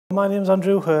My name's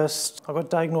Andrew Hurst. I got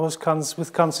diagnosed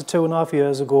with cancer 2.5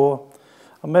 years ago.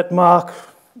 I met Mark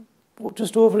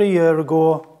just over a year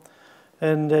ago,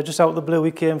 and just out of the blue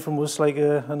he came from us like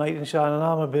a knight in shining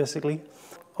armour basically.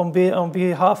 On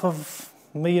behalf of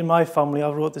me and my family, I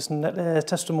wrote this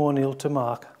testimonial to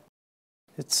Mark.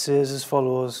 It says as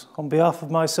follows: on behalf of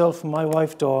myself and my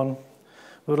wife Dawn,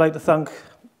 we would like to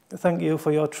thank you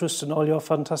for your trust and all your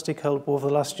fantastic help over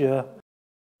the last year.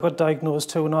 I got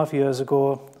diagnosed 2.5 years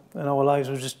ago, and our lives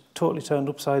were just totally turned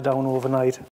upside down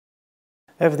overnight.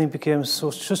 Everything became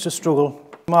just a struggle.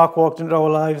 Mark walked into our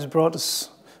lives, brought us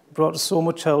so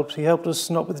much help. He helped us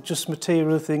not with just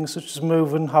material things such as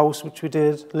moving house, which we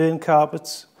did, laying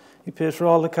carpets. He paid for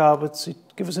all the carpets. He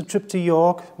gave us a trip to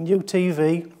York, new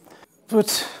TV.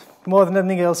 But more than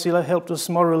anything else, he helped us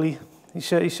morally. He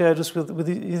shared us with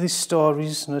his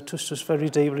stories, and it touched us very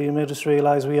deeply and made us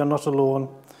realise we are not alone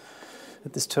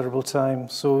at this terrible time.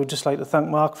 So we'd just like to thank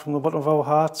Mark from the bottom of our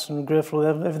hearts, and we're grateful for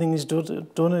everything he's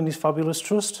done in his fabulous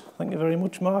trust. Thank you very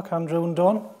much, Mark, Andrew and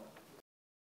Dawn.